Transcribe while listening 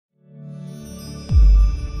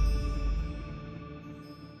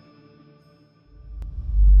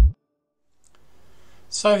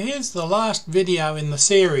So here's the last video in the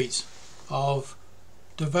series of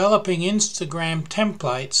developing Instagram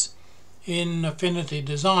templates in Affinity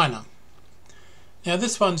Designer. Now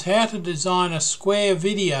this one's how to design a square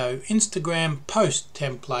video Instagram post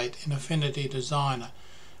template in Affinity Designer.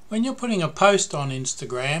 When you're putting a post on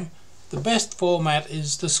Instagram, the best format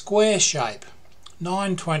is the square shape,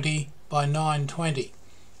 920 by 920,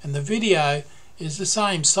 and the video is the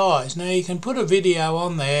same size. Now you can put a video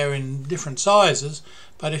on there in different sizes,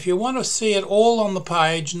 but if you want to see it all on the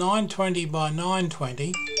page, 920 by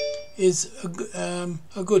 920 is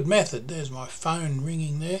a good method. There's my phone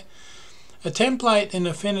ringing there. A template in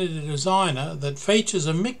Affinity Designer that features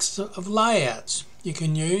a mix of layouts you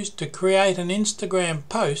can use to create an Instagram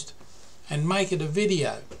post and make it a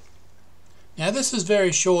video. Now this is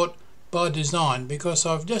very short by design because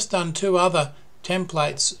I've just done two other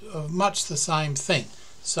templates of much the same thing,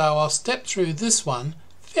 so I'll step through this one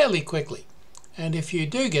fairly quickly, and if you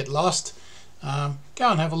do get lost, go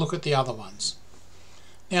and have a look at the other ones.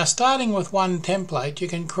 Now starting with one template, you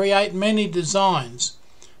can create many designs,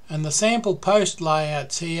 and the sample post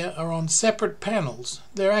layouts here are on separate panels.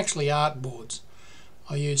 They're actually artboards.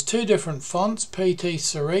 I use two different fonts, PT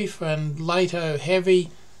Serif and Lato Heavy,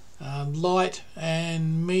 Light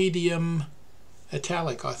and Medium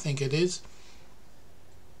Italic I think it is.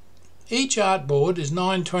 Each artboard is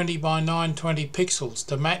 920 by 920 pixels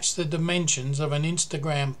to match the dimensions of an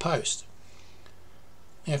Instagram post.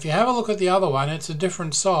 Now if you have a look at the other one, it's a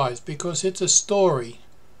different size because it's a story,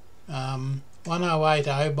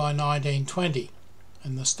 1080 by 1920,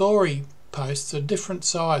 and the story posts are different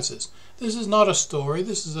sizes. This is not a story,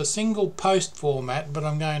 this is a single post format, but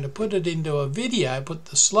I'm going to put it into a video, put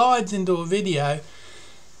the slides into a video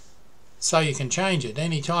so you can change it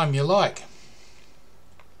anytime you like.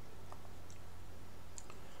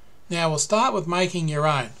 Now we'll start with making your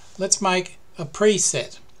own. Let's make a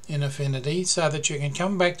preset in Affinity so that you can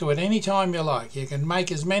come back to it anytime you like. You can make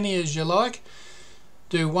as many as you like.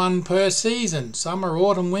 Do one per season, summer,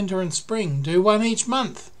 autumn, winter and spring. Do one each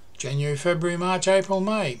month, January, February, March, April,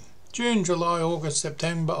 May, June, July, August,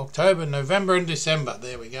 September, October, November and December.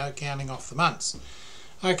 There we go, counting off the months.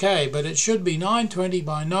 Okay, but it should be 920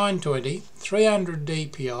 by 920, 300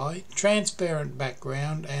 dpi, transparent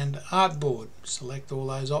background and artboard. Select all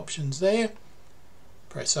those options there.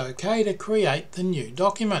 Press OK to create the new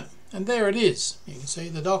document. And there it is. You can see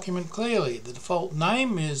the document clearly. The default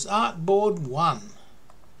name is Artboard 1.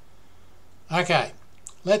 Okay,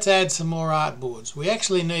 let's add some more artboards. We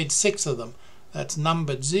actually need 6 of them. That's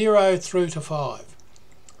numbered 0 through to 5.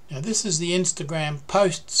 Now this is the Instagram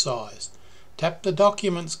post size. Tap the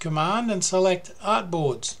Documents command and select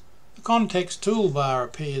Artboards. The context toolbar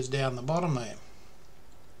appears down the bottom there.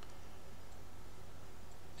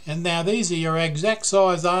 And now these are your exact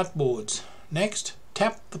size artboards. Next,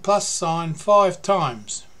 tap the plus sign 5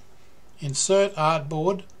 times. Insert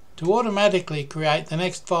Artboard to automatically create the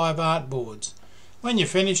next 5 artboards. When you're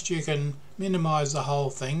finished, you can minimize the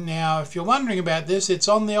whole thing. Now if you're wondering about this, it's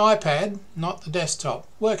on the iPad, not the desktop.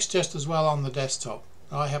 Works just as well on the desktop.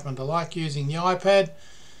 I happen to like using the iPad,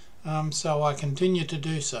 so I continue to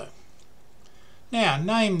do so. Now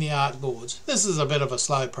name the artboards. This is a bit of a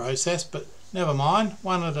slow process, but never mind,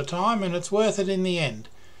 one at a time, and it's worth it in the end.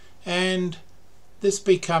 And this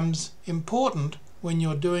becomes important when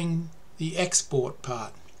you're doing the export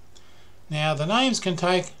part. Now the names can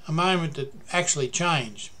take a moment to actually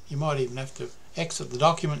change. You might even have to exit the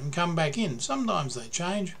document and come back in. Sometimes they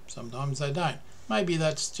change, sometimes they don't. Maybe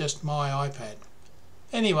that's just my iPad.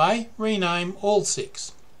 Anyway, rename all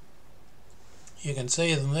 6. You can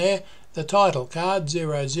see them there, the title card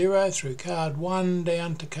 00 through card 1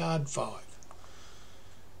 down to card 5.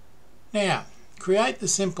 Now, create the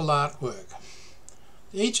simple artwork.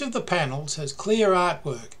 Each of the panels has clear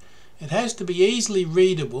artwork. It has to be easily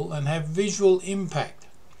readable and have visual impact.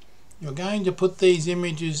 You're going to put these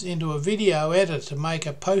images into a video editor to make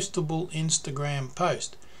a postable Instagram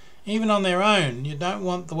post. Even on their own, you don't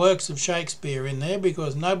want the works of Shakespeare in there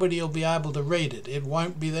because nobody will be able to read it. It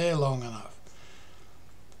won't be there long enough.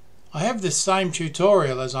 I have this same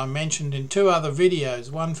tutorial, as I mentioned, in 2 other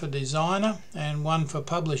videos, one for Designer and one for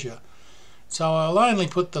Publisher. So I'll only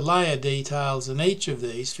put the layer details in each of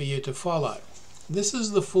these for you to follow. This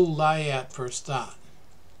is the full layout for a start.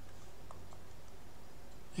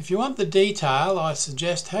 If you want the detail, I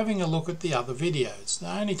suggest having a look at the other videos. They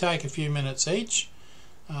only take a few minutes each.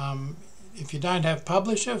 If you don't have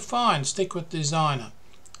Publisher, fine, stick with Designer.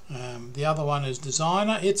 The other one is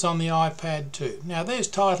Designer, it's on the iPad too. Now there's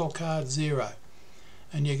title card 0,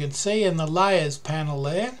 and you can see in the layers panel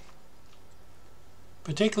there,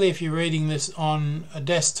 particularly if you're reading this on a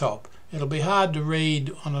desktop, It'll be hard to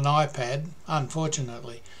read on an iPad,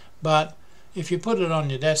 unfortunately, but if you put it on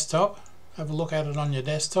your desktop, have a look at it on your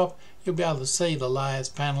desktop, you'll be able to see the layers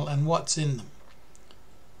panel and what's in them.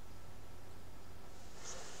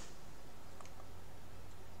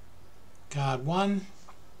 Card 1,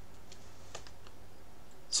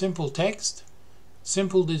 simple text,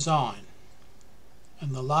 simple design,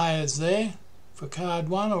 and the layers there for card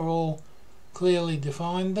 1 are all clearly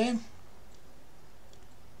defined there.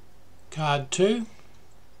 Card 2,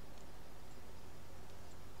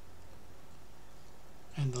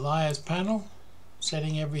 and the layers panel,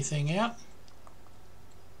 setting everything out.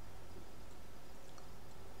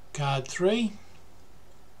 Card 3,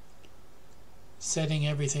 setting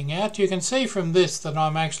everything out. You can see from this that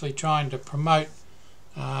I'm actually trying to promote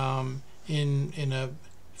in a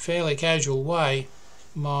fairly casual way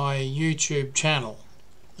my YouTube channel.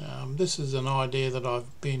 This is an idea that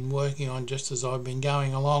I've been working on just as I've been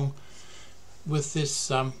going along with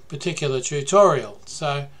this particular tutorial.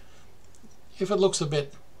 So if it looks a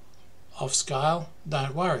bit off scale,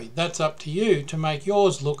 don't worry, that's up to you to make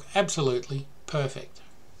yours look absolutely perfect.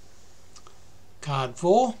 Card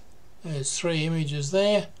 4, there's 3 images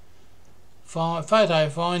there. Photo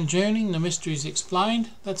fine tuning, the mysteries explained.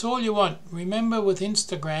 That's all you want. Remember, with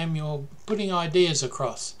Instagram you're putting ideas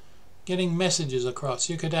across, getting messages across.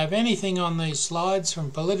 You could have anything on these slides,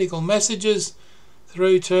 from political messages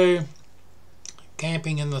through to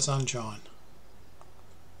camping in the sunshine.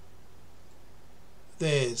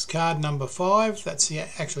 There's card number 5. That's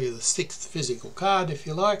actually the 6th physical card, if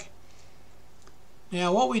you like.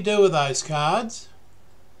 Now what we do with those cards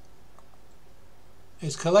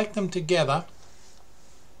is collect them together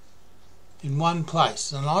in one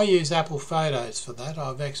place, and I use Apple Photos for that.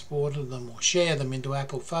 I've exported them or share them into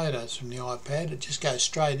Apple Photos from the iPad. It just goes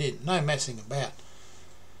straight in, no messing about.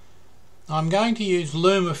 I'm going to use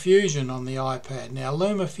LumaFusion on the iPad. Now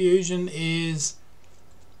LumaFusion is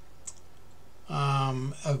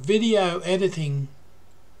a video editing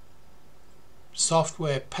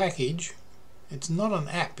software package. It's not an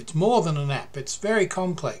app, it's more than an app. It's very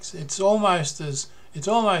complex. It's almost as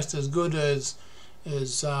good as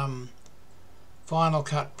Final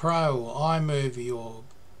Cut Pro or iMovie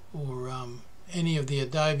or any of the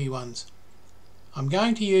Adobe ones. I'm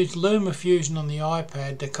going to use LumaFusion on the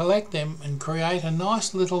iPad to collect them and create a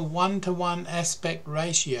nice little 1:1 aspect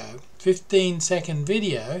ratio 15-second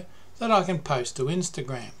video that I can post to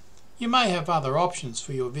Instagram. You may have other options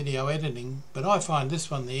for your video editing, but I find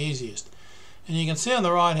this one the easiest. And you can see on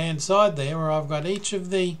the right hand side there where I've got each of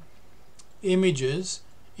the images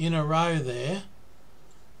in a row there.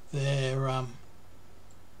 They've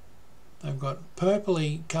got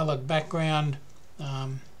purpley coloured background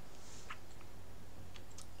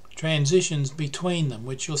transitions between them,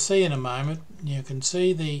 which you'll see in a moment. You can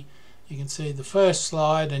see the first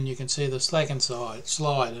slide and you can see the second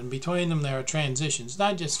slide, and between them there are transitions.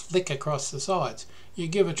 Don't just flick across the sides, you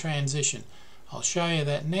give a transition. I'll show you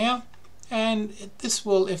that now, and this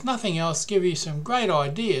will, if nothing else, give you some great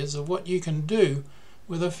ideas of what you can do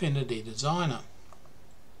with Affinity Designer.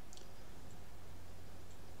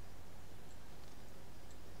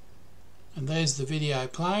 And there's the video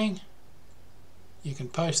playing. You can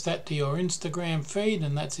post that to your Instagram feed,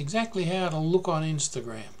 and that's exactly how it'll look on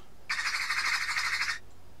Instagram.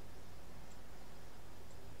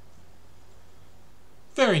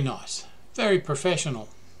 Very nice, very professional.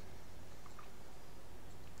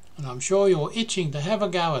 And I'm sure you're itching to have a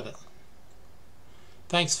go at it.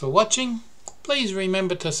 Thanks for watching. Please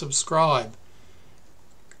remember to subscribe.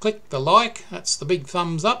 Click the like, that's the big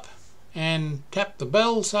thumbs up, and tap the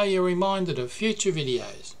bell so you're reminded of future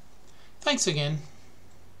videos. Thanks again.